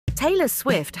Taylor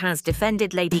Swift has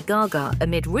defended Lady Gaga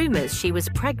amid rumors she was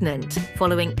pregnant,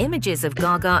 following images of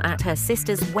Gaga at her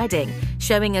sister's wedding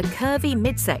showing a curvy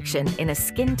midsection in a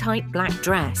skin-tight black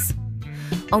dress.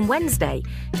 On Wednesday,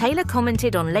 Taylor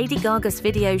commented on Lady Gaga's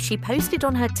video she posted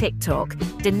on her TikTok,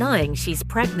 denying she's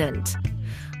pregnant.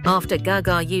 After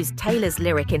Gaga used Taylor's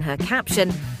lyric in her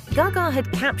caption, Gaga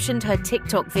had captioned her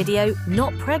TikTok video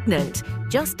 "Not pregnant,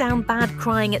 just down bad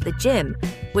crying at the gym,"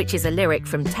 which is a lyric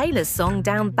from Taylor's song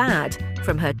 "Down Bad"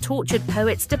 from her Tortured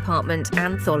Poets Department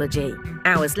anthology.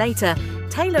 Hours later,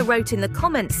 Taylor wrote in the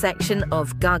comments section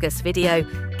of Gaga's video,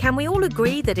 "Can we all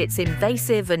agree that it's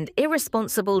invasive and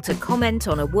irresponsible to comment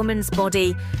on a woman's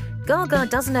body? Gaga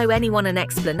doesn't owe anyone an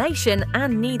explanation,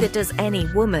 and neither does any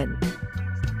woman."